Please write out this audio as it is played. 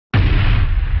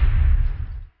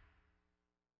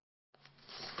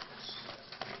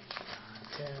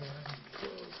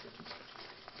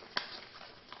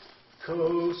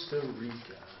Costa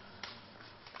Rica.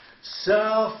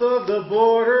 South of the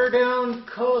border, down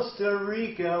Costa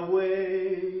Rica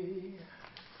way.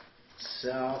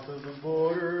 South of the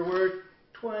border where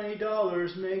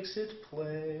 $20 makes it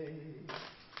play.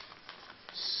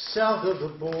 South of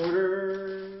the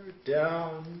border,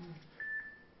 down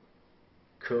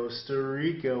Costa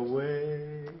Rica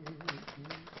way.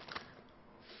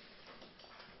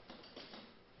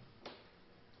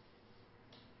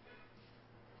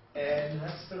 And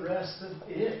that's the rest of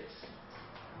it.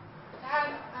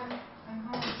 Dad, I'm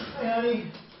home. Hi,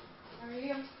 honey. How are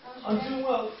you? I'm doing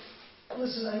well.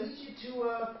 Listen, I need you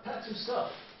to pack some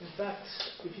stuff. In fact,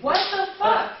 if you... What the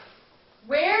fuck?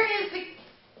 Where is the...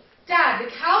 Dad,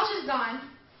 the couch is gone.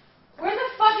 Where the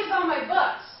fuck is all my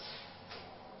books?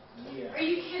 Yeah. Are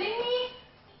you kidding me?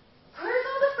 Where's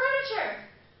all the furniture?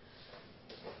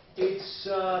 It's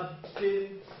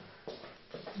been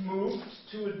moved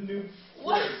to a new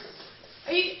What? place.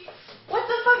 Are you... What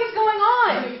the fuck is going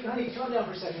on? Honey, calm down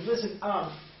for a second. Listen,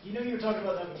 you know you were talking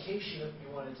about that vacation that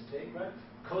you wanted to take, right?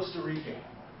 Costa Rica.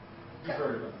 You've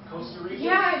heard of it. Costa Rica?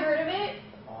 Yeah, I've heard of it.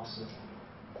 Awesome.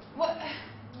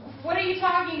 What are you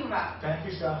talking about? Pack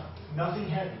your stuff. Nothing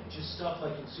heavy. Just stuff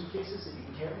like in suitcases that you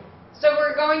can carry. So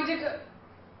we're going to go...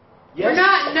 Yes. We're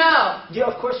not... No. Yeah,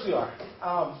 of course we are.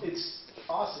 It's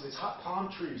awesome. It's hot palm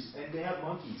trees, and they have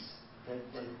monkeys. I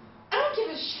don't give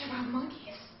a shit about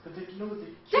monkeys. But you know what they...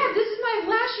 Dad, this is my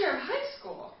last year of high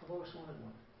school. I've always wanted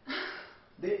one.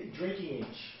 Drinking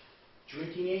age.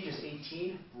 Drinking age is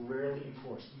 18, rarely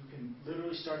enforced. You can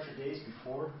literally start your days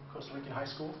before Costa Rican high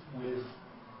school with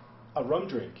a rum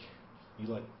drink. You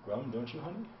like rum, don't you,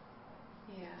 honey?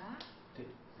 Yeah.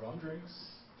 Rum drinks,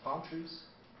 palm trees,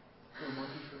 little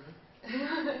monkey for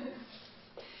me.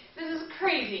 This is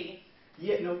crazy.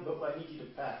 Yeah, no, but I need you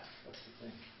to pack. That's the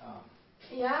thing.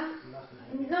 Yeah? Nothing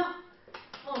heavy. No.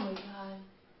 Oh my god.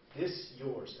 This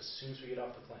yours as soon as we get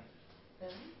off the plane.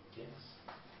 Really? Yes.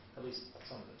 At least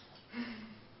some of it.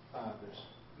 There's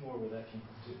more where that came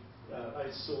from too. I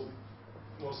sold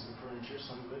most of the furniture,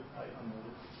 some of it I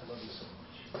unloaded. I love you so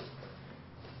much.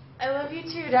 I love you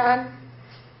too, Dad.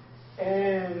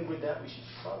 And with that, we should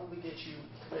probably get you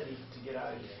ready to get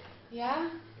out of here. Yeah?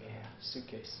 Yeah,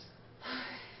 suitcase.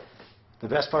 The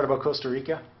best part about Costa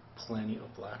Rica? Plenty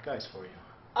of black guys for you.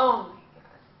 Oh my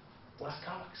god. Black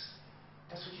cocks.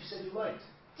 That's what you said you liked.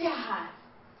 Dad.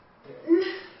 There.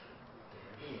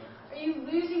 Are you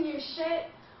losing your shit?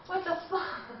 What the fuck?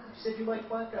 You said you liked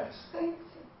black guys.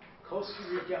 Costa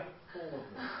Rica, full of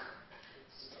them.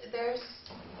 There's...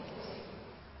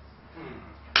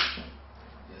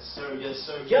 Yes, sir. Yes,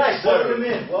 sir. Guys, Yes, sir. welcome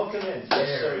in. Welcome in.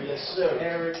 Yes, sir. Yes, sir.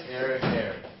 Eric.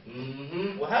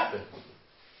 Mm-hmm. What happened?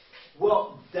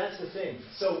 Well, that's the thing.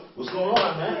 So, What's going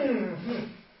on,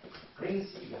 man? great to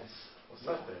see you guys. What's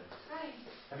up there? Hi.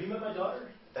 Have you met my daughter?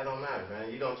 That don't matter,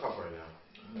 man. You don't talk right now.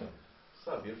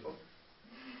 What's up, beautiful?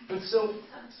 But so,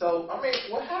 I mean,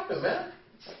 what happened, man?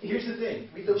 here's the thing.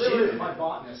 We delivered Jim, it. my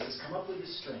botanist, has come up with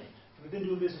this strain. We've been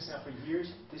doing business now for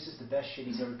years. This is the best shit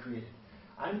he's ever created.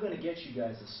 I'm going to get you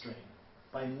guys this strain.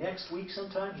 By next week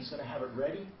sometime, he's going to have it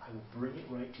ready. I will bring it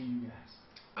right to you guys.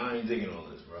 I ain't digging all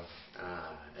this, bro.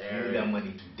 Eric. You got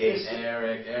money today.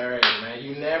 Eric, man.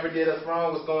 You never did us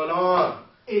wrong. What's going on?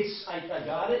 I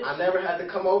got it. I never had to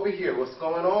come over here. What's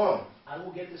going on? I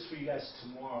will get this for you guys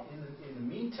tomorrow. In the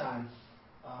meantime,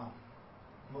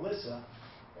 Melissa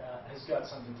has got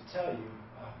something to tell you.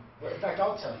 Well, in fact,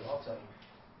 I'll tell you.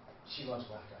 She loves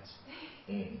black guys.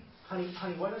 Mm. Honey,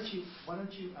 why don't you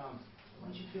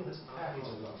feel his package a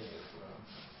little bit?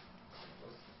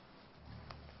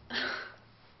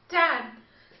 Dad.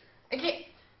 I can't...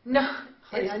 No.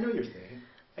 Honey, I know you're thinking.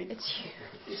 It's you.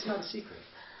 It's not a secret.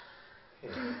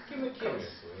 Here. Give him a kiss. Come here,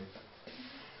 sweetie.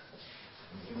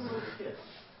 Give him a little kiss.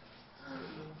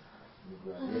 You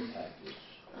grab your package.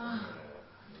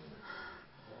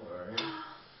 Alright.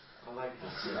 I like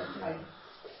this.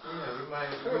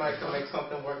 We might can make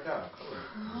something work out.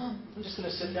 I'm just going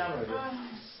to sit down right here.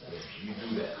 You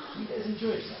do that. You guys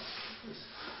enjoy yourself.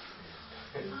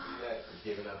 You do that for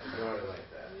giving up the daughter like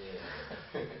that.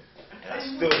 Yeah. And I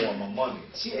still want my money.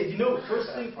 See, you know, first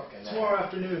thing tomorrow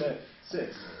afternoon at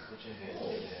 6 Put your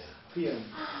hand p.m.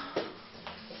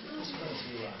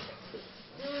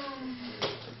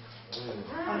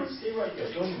 Honey, stay right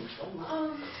there. Don't move. Don't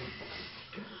move.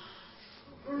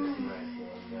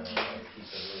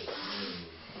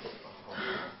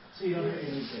 So you don't have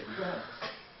any music. Go ahead.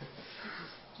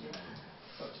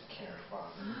 Such a caring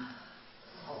father.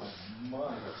 Oh my,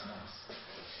 that's nice.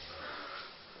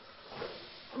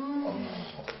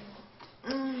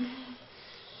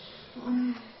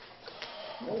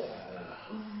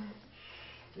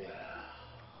 Yeah.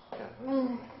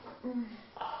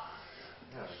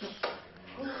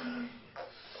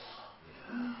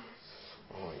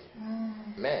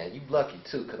 Man, you lucky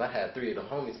too, because I had 3 of the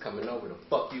homies coming over to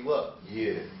fuck you up.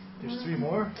 Yeah. There's 3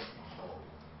 more?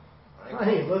 I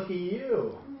Hey, lucky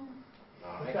you.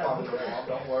 I ain't calling them off.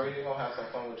 Don't worry, you're going to have some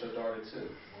fun with your daughter too.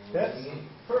 That's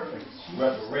perfect.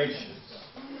 Reparations.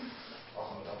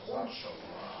 Oh, don't stop showing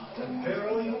off.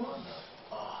 Barely one.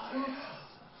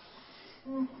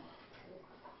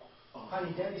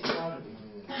 Honey, Daddy's proud of you.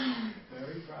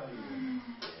 Very proud of you.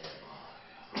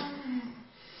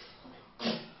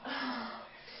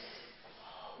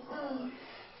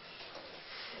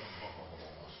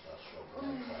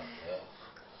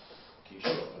 Keep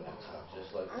stroking that top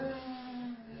just like that. Yeah,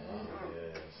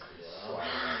 yeah. Slide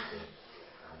right there.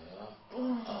 Yeah.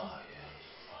 Oh, yeah.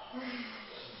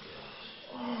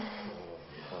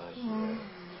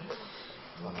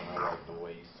 I like the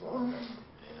way you swung that.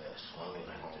 Yeah, swung it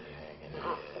right there. Hanging there.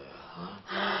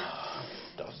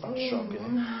 Don't stop stroking it.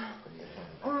 Put your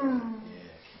hand back there.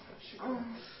 Yeah, keep that shit going.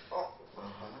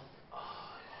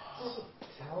 So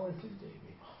talented,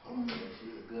 baby. Yeah,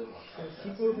 she's a good one.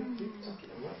 Keep moving. Keep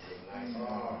moving. Nice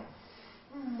arm.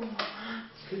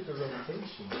 It's good for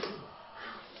rotation, too.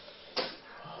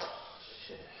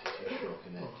 Shit, keep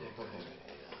stroking that dick.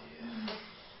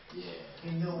 Yeah.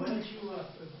 Hey, no, why don't you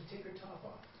take her top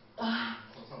off?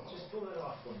 Just pull that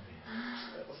off for me.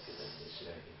 Let's get this shit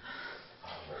out of here.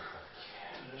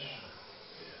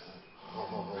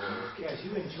 Guys,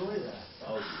 you enjoy that.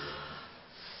 Oh, yeah.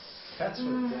 That's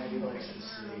what Daddy likes to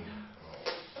see.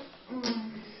 Oh,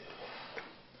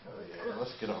 yeah.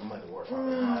 Let's get our money worth.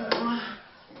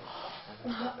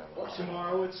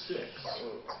 Tomorrow at 6.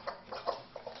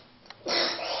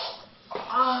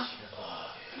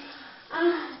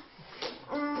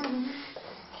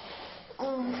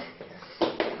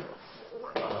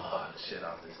 Shit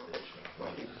out this bitch.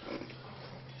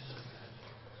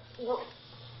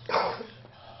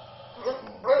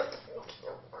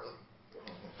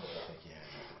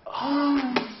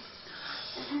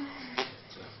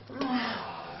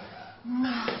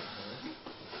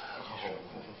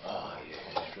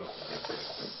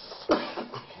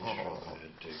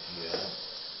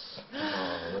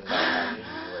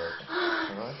 You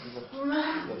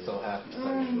look so happy.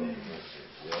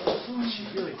 She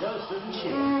really does, doesn't she?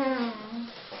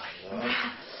 I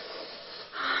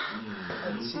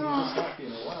haven't seen you this happy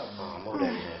in a while. Move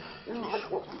that man.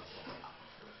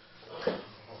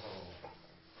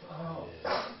 Oh.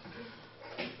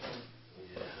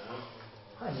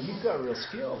 Honey, you've got real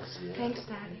skills. Thanks,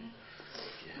 Daddy.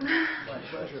 My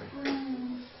pleasure.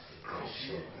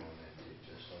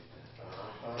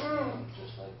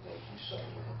 Just like that. Keep sucking it.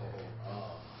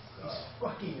 Oh, He's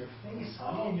fucking your face,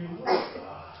 honey, and your lip.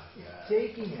 He's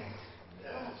taking it.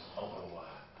 yes. Open wide.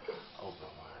 Open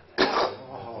wide.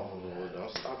 Oh,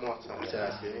 don't stop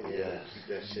multitasking. Yeah, keep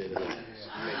that shit up.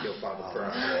 Make your father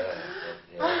proud.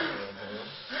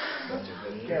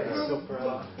 God, he's so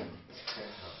proud.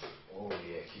 Oh,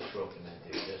 yeah. Keep stroking that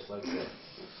dick just like that.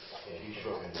 Yeah, he's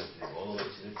stroking that dick all the way to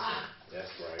the tip.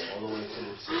 That's right. All the way to the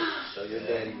tip. Show your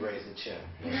daddy raise the chin.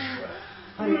 That's right.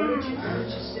 Honey, why don't you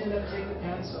stand up and take the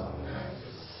pants off?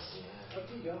 Up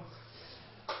you go.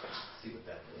 See what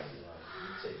that looks like. You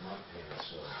take my pants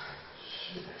off.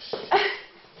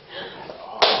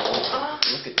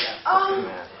 Look at that fucking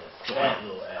man. That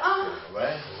little ass,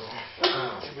 right?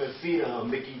 You been feeding her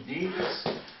Mickey D's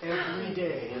Every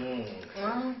day.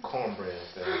 Cornbread.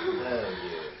 Hell yeah.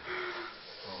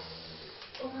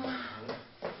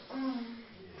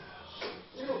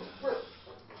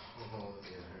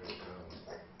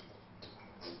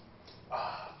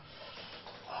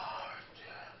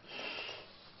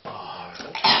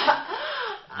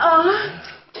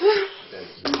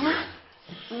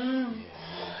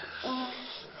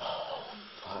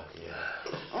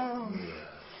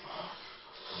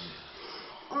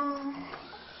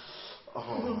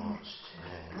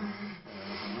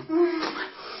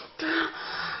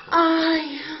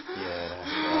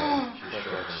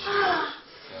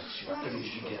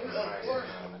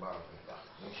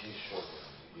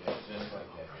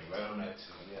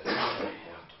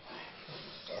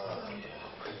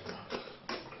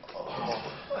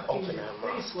 Open your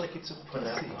face like it's a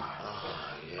pussy.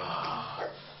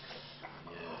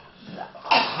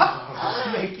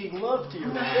 Making love to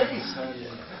your face, honey.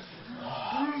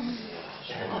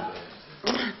 Stand up.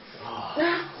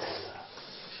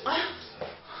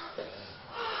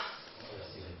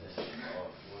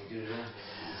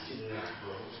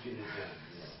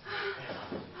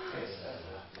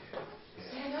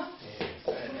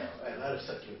 Hey, let her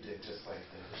suck your dick just like that.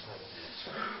 Just like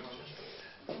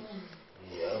that.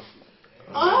 Yep.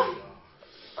 Oh.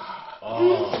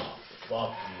 Oh,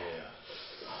 fuck yeah.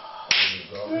 There you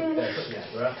go. Hit that shit,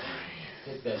 bruh.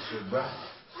 Take that shit, bro.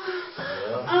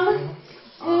 Yeah.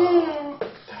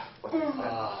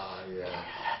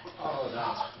 Yeah. Oh,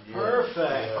 that's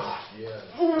perfect. Yeah.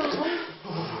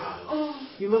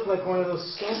 You look like one of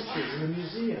those sculptures in the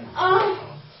museum.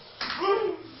 Yeah,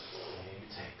 you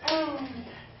take that.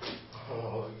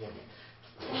 Oh, yeah.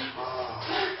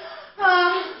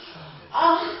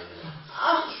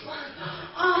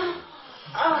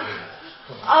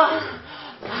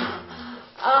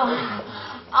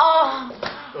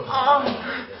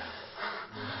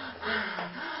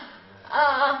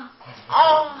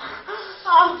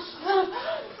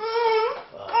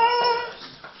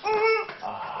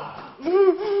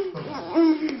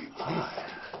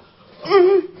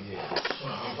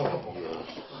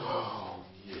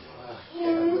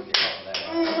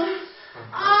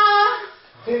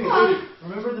 Baby,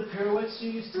 remember the pirouettes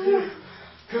you used to do?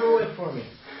 Pirouette for me.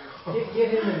 Get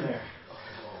him in there.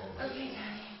 Okay,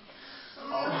 Daddy.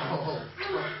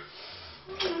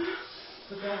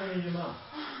 Put that one in your mouth.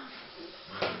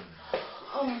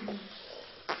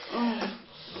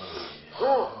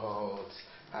 Oh,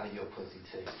 how do your pussy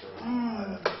taste, girl?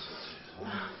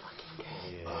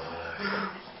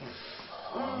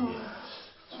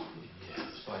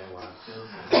 Explain why I feel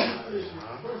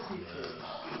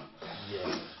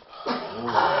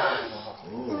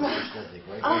Ooh, push that dick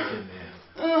right back in there.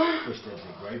 Push that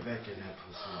dick right back in that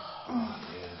pussy.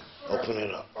 Yeah. Open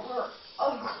it up.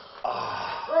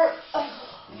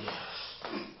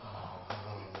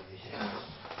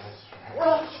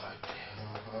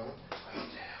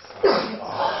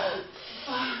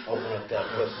 Open up that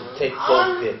pussy. Take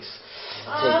both dicks.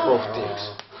 Take both dicks.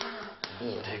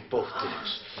 Take both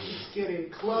dicks. He's getting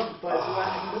clubbed by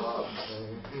black gloves.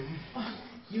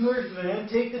 You heard the man.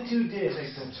 Take the 2 dicks.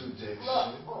 Take them 2 dicks.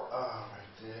 Right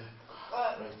there.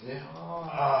 Right there.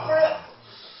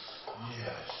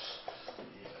 Yes.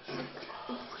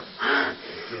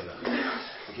 Get up.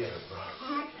 Get up, bro. Get up,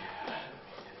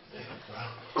 bro. Get up, bro.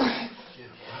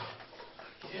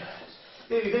 Yes.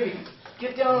 Baby,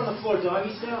 get down on the floor,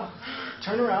 doggy style.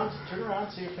 Turn around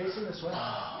so you're facing this way.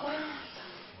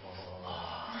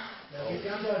 Now get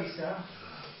down, doggy style.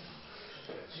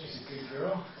 She's a good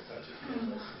girl.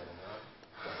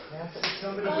 That's it.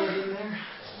 Somebody get in there.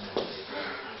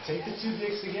 Take the 2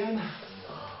 dicks again.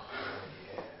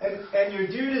 And your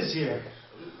dude is here.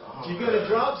 You're gonna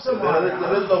drop someone.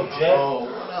 Let's go, Jack. Oh,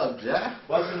 what up, Jack?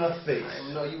 What's in her face? I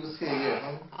didn't know you was here yet,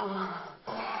 huh?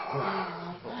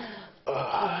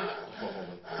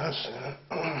 That's it.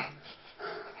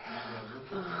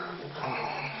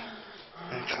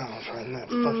 And comes right in that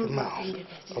fucking mouth.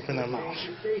 Open that mouth.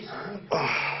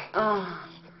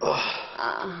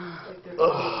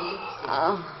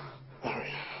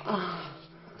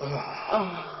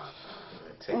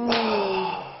 Take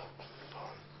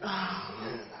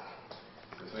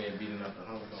this man beating up the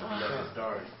home. Don't let it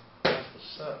start.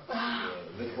 What's up?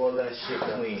 Lick all that shit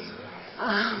clean.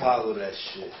 Swallow that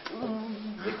shit.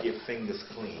 Lick your fingers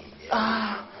clean.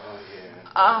 Yeah.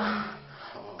 Oh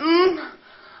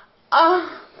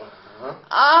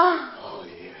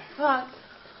yeah. Fuck.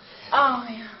 Oh,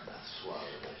 yeah.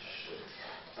 Swallow that shit.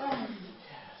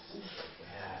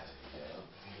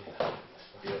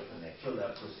 Kill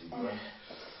that pussy, bro.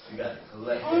 You got to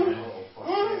collect it. You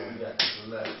got to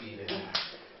collect, eat it.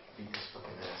 Beat this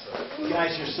fucking ass up.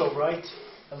 Guys, you're so right.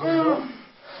 A little girl.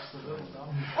 Just a little, no?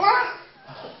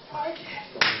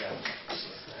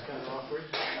 Kind of awkward.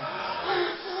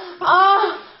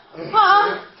 Fuck.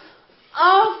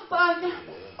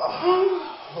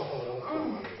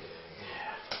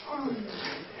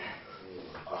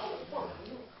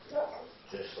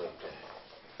 Just like that.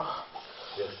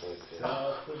 Just like that.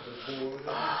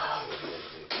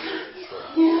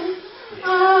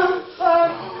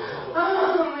 Fuck.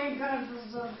 Oh my God, this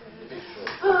is so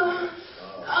good.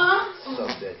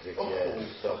 Suck that dick,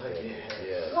 yeah. Suck that dick,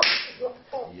 yeah.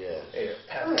 Yeah. Hey,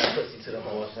 pass that pussy to the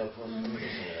horse. That pussy.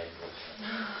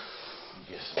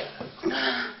 Yes.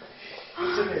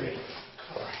 That's it, baby.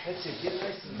 That's it. Get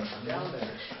nice and down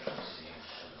there.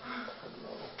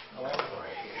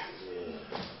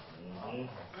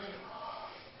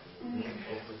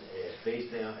 Open the air. Face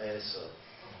down, ass up.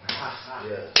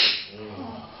 Yeah.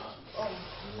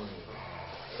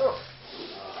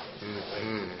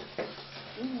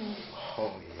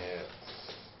 Oh, yeah.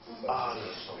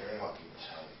 That's so fucking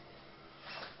tight.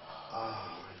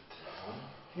 Right there.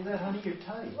 Hear that, honey? You're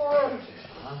tight. Huh?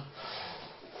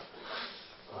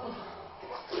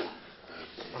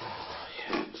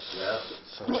 Yeah.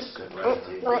 So good right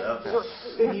there.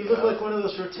 Baby, you look like one of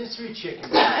those rotisserie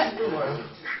chickens.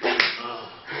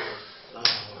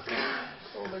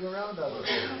 Rolling around on us.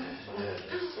 Yeah,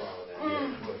 just swallow that.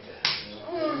 Yeah, look at it.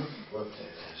 Work that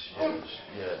ass.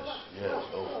 Yes.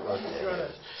 Oh, work that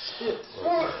ass. Spit.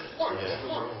 Work that ass.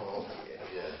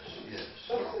 Yes.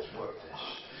 Work that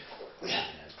shit.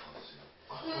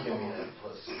 Give me that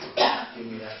pussy. Give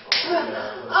me that pussy.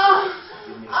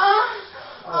 He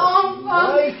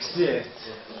likes it.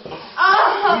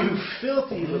 You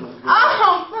filthy little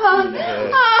girl.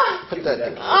 Put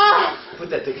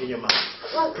that dick in your mouth.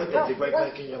 Put that dick right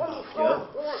back in your mouth. Yeah.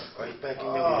 Right back in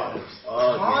your mouth.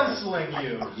 Consoling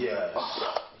you. Yes.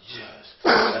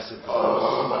 That's it.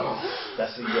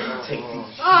 That's it. Yeah. Take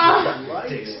these.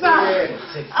 Dicks.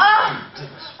 Take these.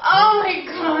 Oh my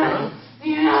God.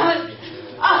 Yes.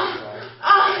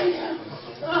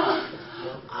 Fuck.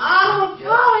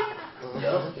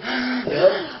 Yep.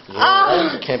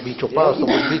 Can't beat your father, so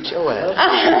we beat your ass.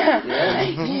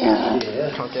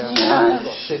 Yeah. Come down.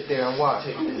 Sit there and watch.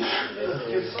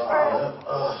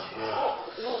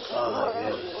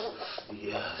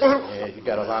 Yeah. You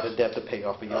got a lot of debt to pay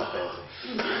off of your family.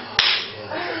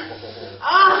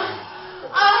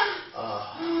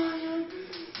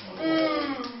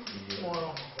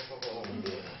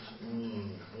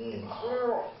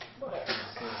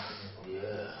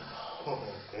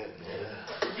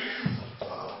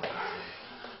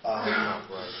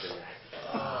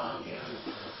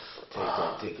 Take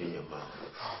that dick in your mouth.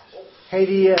 Hey,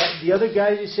 the other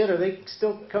guys you said, are they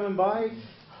still coming by?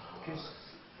 'Cause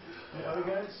the other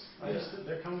guys,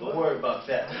 they're coming by. Don't worry about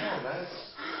that.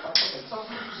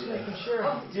 Just making sure.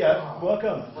 Yeah,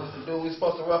 welcome. What's the dude we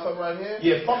supposed to rough up right here?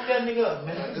 Yeah, fuck that nigga up,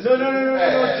 man. No, just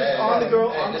on the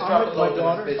girl. I'm with my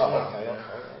daughter. Okay.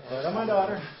 Right on my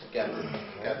daughter. Got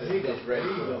this bitch ready.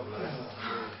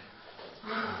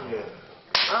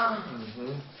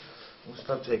 We'll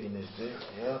stop taking this dick.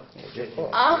 Yeah. Keep taking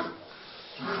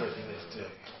this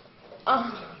dick.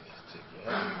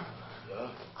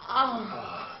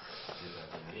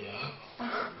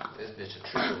 This bitch a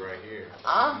trooper right here.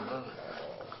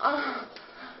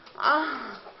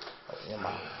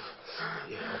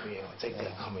 Take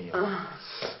that cum in your mouth.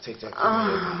 Take that cum in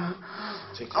your mouth.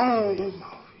 Take that cum in your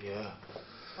mouth. Yeah.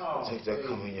 Take that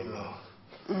cum in your mouth.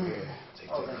 Yeah. Take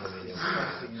that cum in your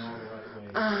mouth.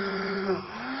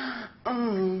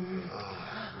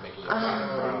 Making your body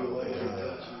proud.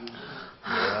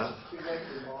 Yeah.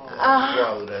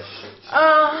 Swallow that shit.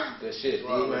 Good shit, D.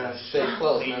 Man, stay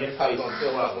close, man. It's probably gonna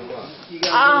fill out the one. You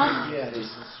got yeah, this is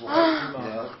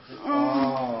swallow.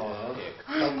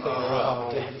 Come clean her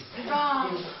up.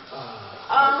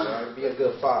 Be a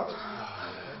good father.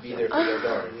 Be there for your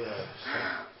daughter.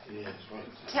 Yes, right.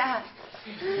 Dad.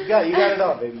 You got it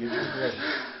all, baby. You're just ready.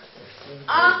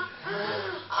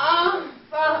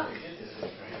 Fuck.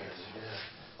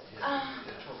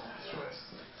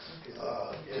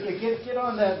 Yeah, get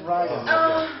on that ride.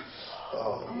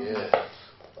 Oh yeah.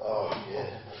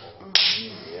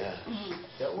 Yeah.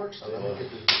 That works too.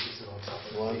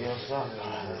 Well,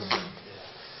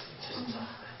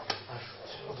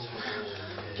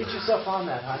 Get yourself on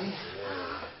that, honey.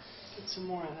 Get some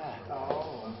more of that.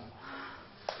 Oh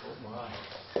my.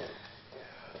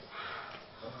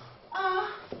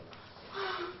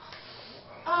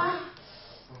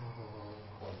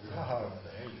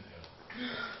 There you go.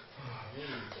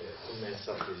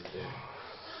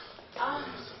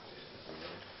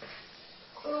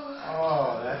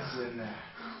 Oh, that's in there.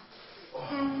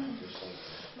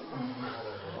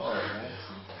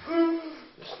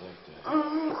 Just like that.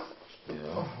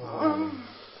 Yeah.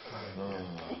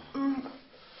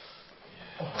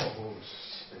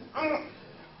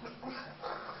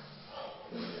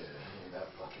 That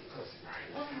fucking pussy right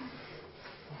there.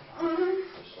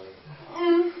 Just like that.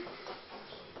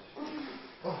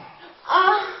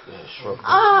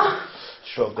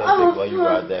 Stroke that dick while you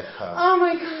ride that cock. Oh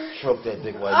my God. Stroke that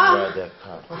dick while you ride that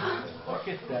cock. Look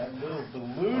at that little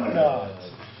balloon knot.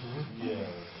 Yeah.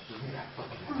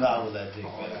 Gobble that dick,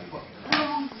 baby.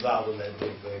 Gobble that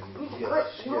dick, baby.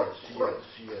 Yes.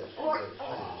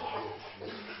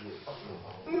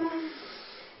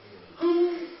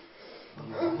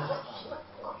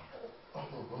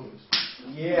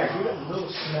 Yeah, give it a little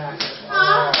smack.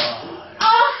 Fuck.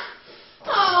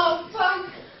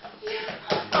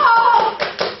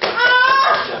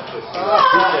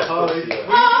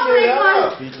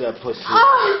 Beat that pussy.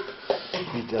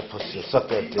 Beat that pussy. Suck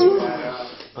that dick.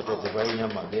 Put that dick right in your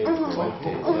mouth. There you go. Right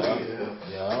there.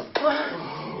 Yeah.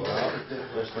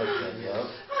 Just like that. Yeah.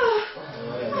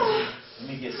 Let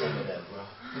me get some of that, bro.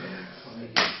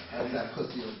 Have that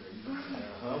pussy over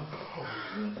there.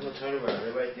 I'm gonna turn around.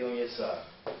 They're right there on your side.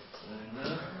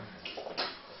 Yeah.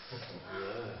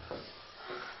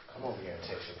 Come over here and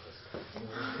touch your pussy.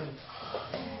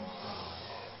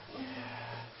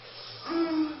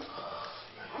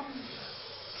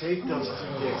 Take those 2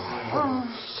 dicks.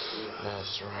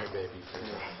 That's right, baby.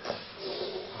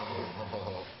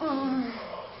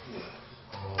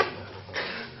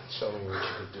 Show me what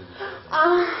you can do.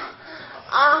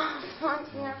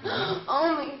 Oh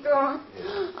my God.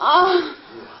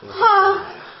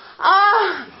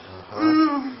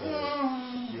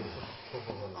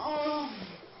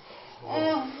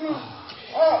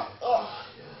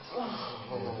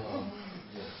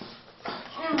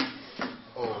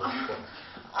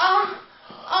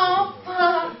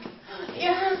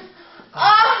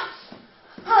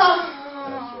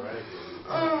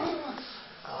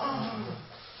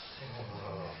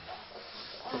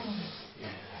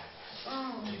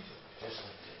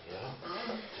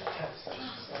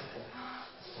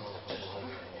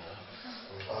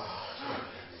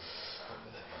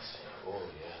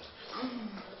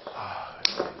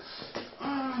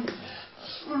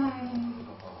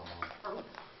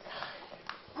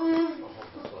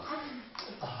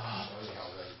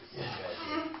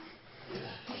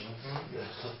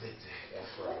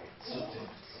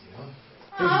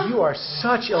 Baby, you are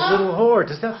such a little whore.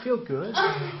 Does that feel good?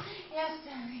 Yes,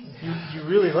 Daddy. You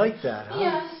really like that, huh?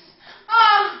 Yes.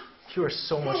 You are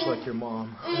so much like your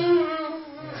mom.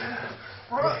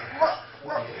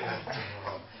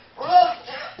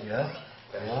 Yeah?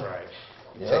 That's right.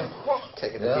 Yeah.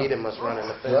 Taking the beat, it must run in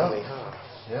the family, huh?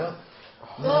 Yeah.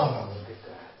 Oh, look at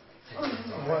that.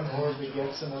 One whore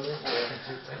begets another whore.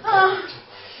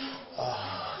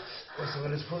 What's the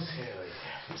winner's pussy?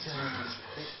 Take some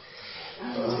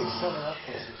of that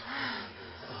pussy.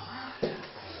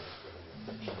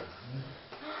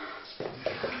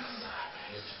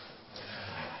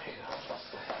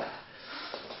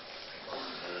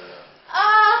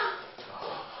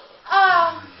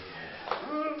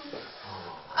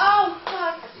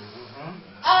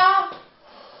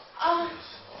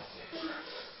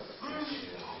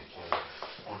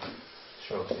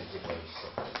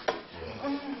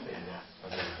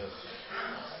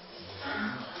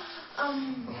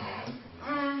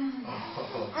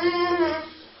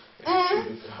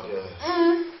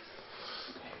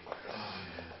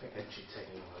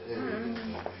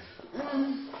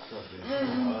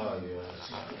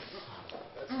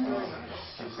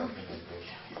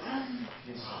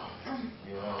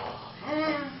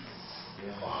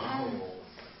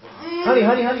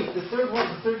 Honey, the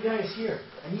third guy is here.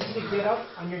 I need you to get up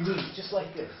on your knees, just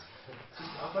like this. Just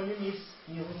up on your knees,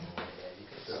 kneeling. Yeah, you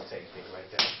can still take me right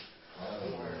there.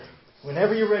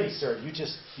 Whenever you're ready, sir, you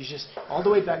just all the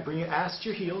way back. Bring your ass to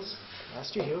your heels.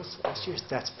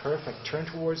 That's perfect. Turn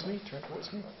towards me.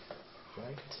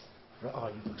 Right. Oh,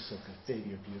 you look so good, baby.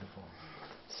 You're beautiful.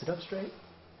 Sit up straight.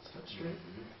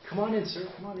 Come on in, sir.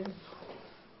 Come on in.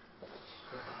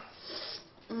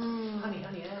 Honey,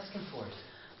 ask him for it.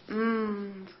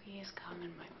 Please come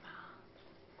in my mouth.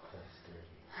 That's dirty.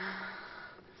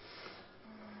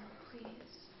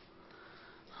 Please.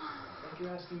 Like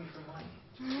you're asking me for money.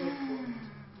 Just wait for me.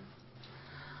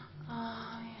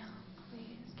 Oh, yeah.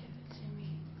 Please give it to me.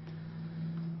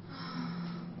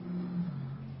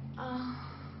 More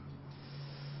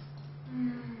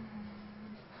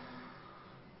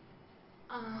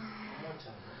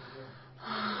time.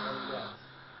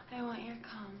 I want your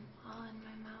cum all in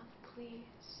my mouth, please.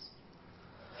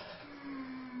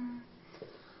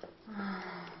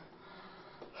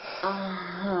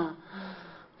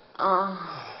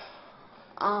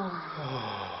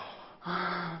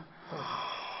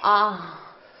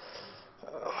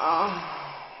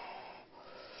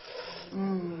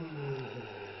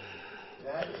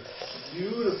 That is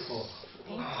beautiful.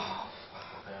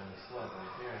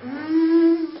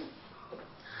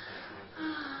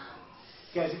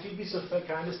 Guys, if you'd be so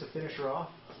kind as to finish her off.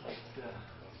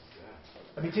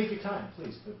 Take your time,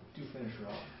 please, but do finish her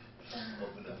off.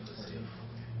 Open up the seal.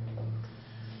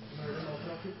 Open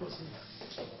up your pussy.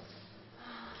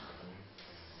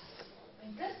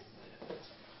 Like this?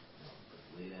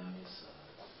 Lay down your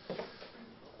side.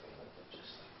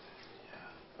 Just like that. Yeah.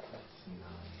 That's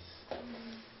nice.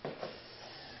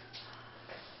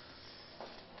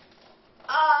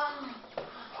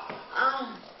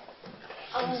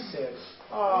 She said,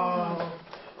 oh.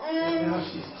 And now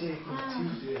she's taking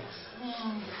 2 dicks.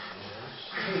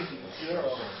 Take it,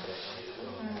 girl.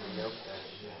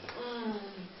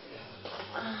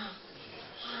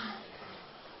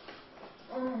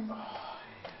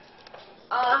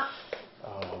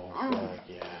 Oh, God,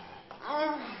 yeah.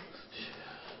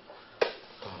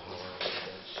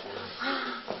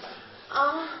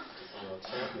 You're a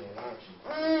champion, aren't you?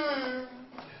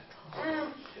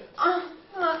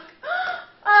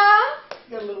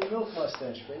 You got a little milk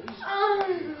mustache, baby.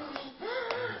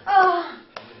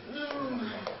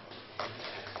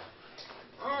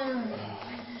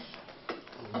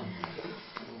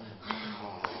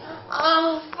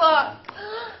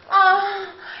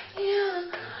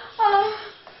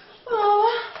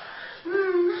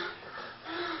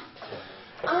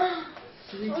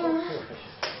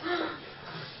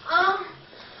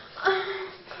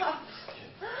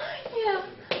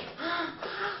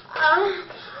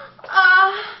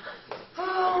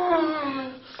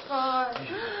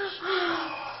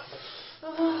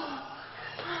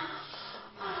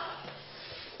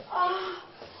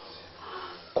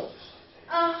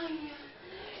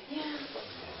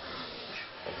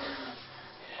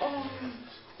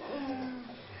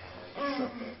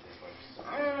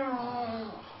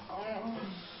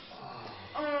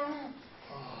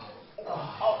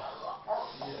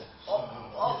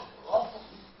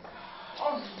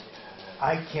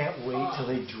 I can't wait till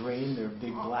they drain their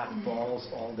big black balls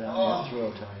all down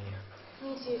your throat, honey.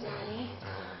 Me too, Daddy.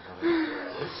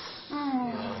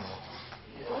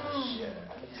 Shit.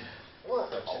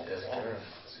 Such a good girl.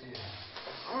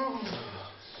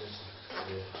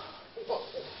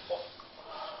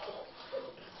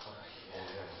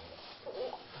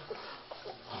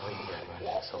 Oh, you got my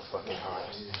neck so fucking hard.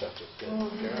 She's such a good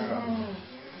girl.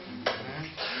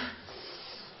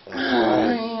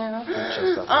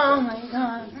 Oh my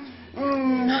God.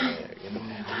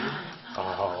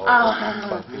 Oh,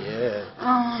 fuck yeah.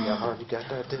 See how hard you got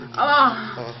that, dude?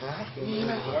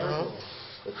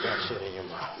 Put that shit in your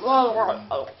mouth.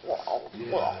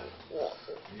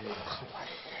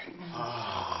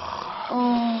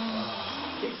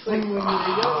 It's like when you were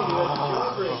young, you had the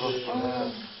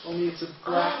jawbreaker. Only it's a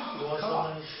black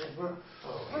cock. Oh,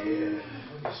 yeah. Let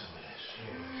me some of that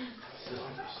shit.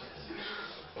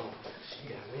 She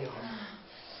got me on.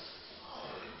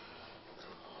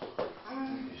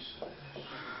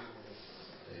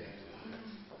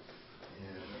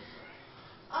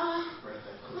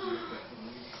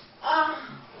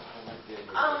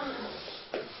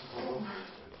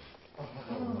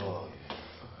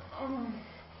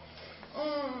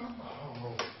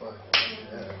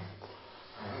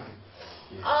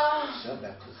 Shove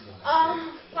that pussy on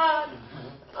that dick.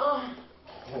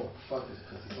 Oh, fuck this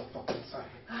pussy so fucking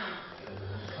tight.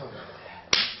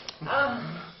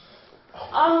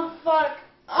 Oh, fuck.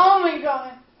 Oh, my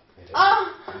God. I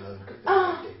know you got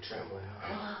that dick trembling.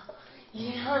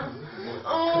 Yeah.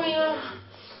 Oh, yeah.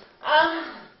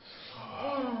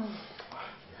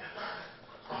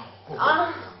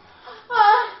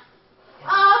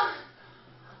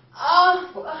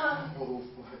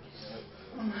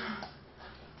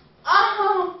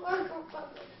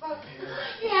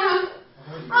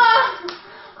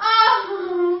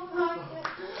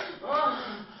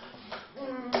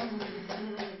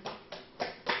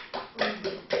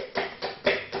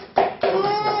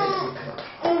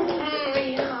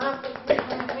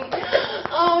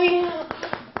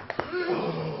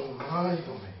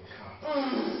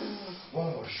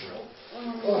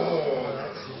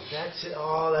 That's it.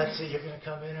 Oh, that's it. You're going to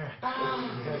come in her.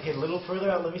 Okay, a little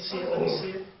further out. Let me see it. Let me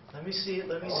see it. Let me see it.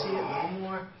 Let me see it. A little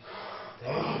more.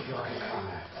 There you go.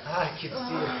 I can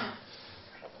see it.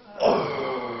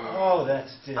 Oh,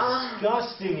 that's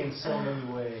disgusting in so many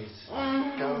ways.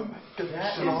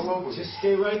 That is, just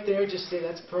stay right there. Just stay.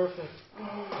 That's perfect.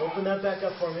 Open that back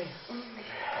up for me.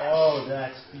 Oh,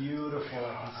 that's beautiful.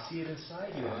 I can see it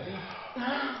inside you, honey.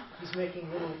 He's making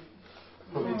little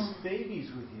mixed babies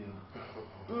with you.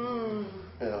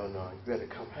 Hell no, you better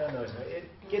come Hell no,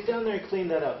 get down there and clean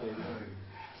that up, baby.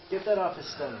 Get that off his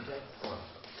stomach, okay?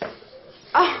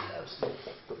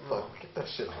 Absolutely. the fuck? Get that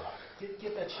shit off.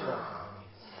 Get that shit off, honey.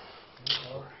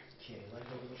 Okay, let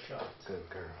go of the shot. Good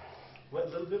girl. What, a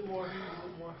little bit more, a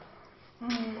little more.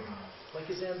 Like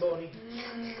a Zamboni.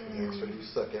 Make sure you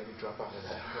suck every drop out of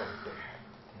that right there.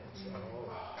 That's, oh,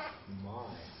 my.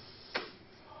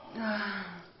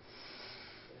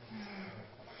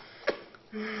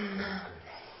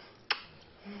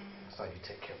 That's how you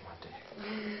take care of my dick.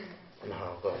 And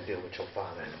I'll go and deal with your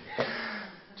father.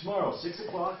 Tomorrow, 6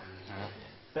 o'clock,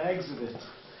 bags of it.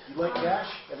 You like cash?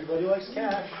 Everybody likes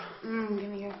cash. Give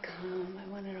me your cum. I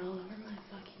want it all over my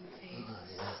fucking face.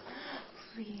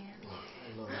 Please.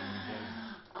 I love you, baby.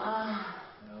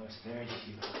 Oh, it's very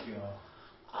cute, girl.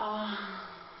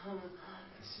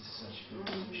 This is such a good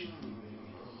position for you,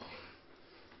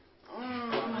 baby.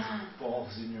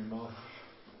 Balls in your mouth.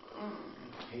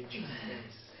 Hate your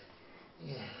face.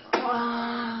 Yeah.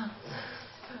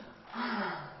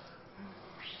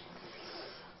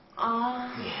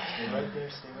 Stay right there,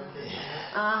 stay right there.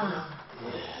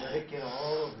 Let it get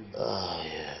all over you. Oh,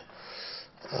 yeah.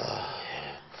 Oh,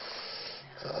 yeah.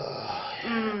 Oh,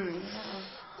 yeah.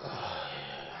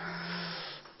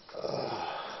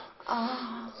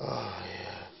 Oh,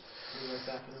 yeah. Stay right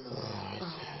back in the middle.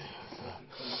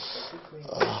 Clean.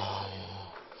 Oh,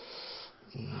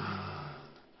 yeah.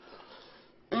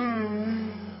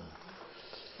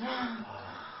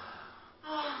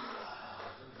 A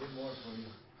bit more for you.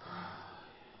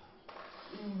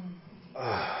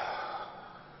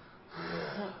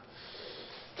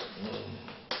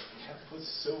 That was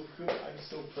so good. I'm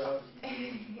so proud of you.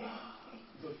 You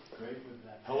look great with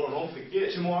that. Hold on, don't forget.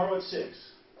 Tomorrow at 6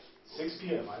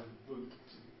 p.m. I put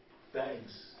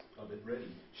bags of it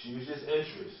ready. She was just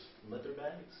interest. Leather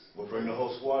bags. We'll bring the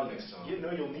whole squad next time.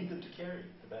 No, you'll need them to carry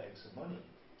the bags of money.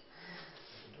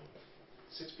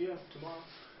 6 p.m. tomorrow.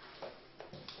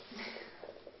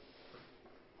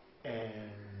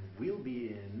 And we'll be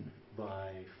in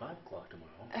by 5 o'clock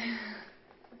tomorrow.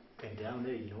 And down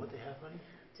there, you know what they have, honey?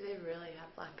 Do they really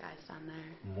have black guys down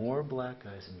there? More black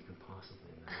guys than you can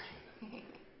possibly imagine.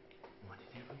 What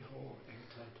in every hole,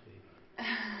 airtight, baby.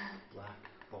 Black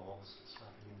balls and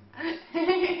stuff.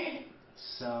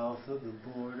 South of the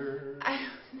border. I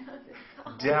don't know this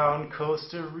song. Down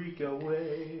Costa Rica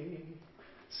way.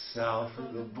 South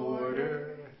of the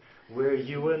border, where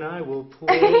you and I will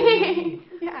play.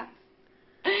 Yeah.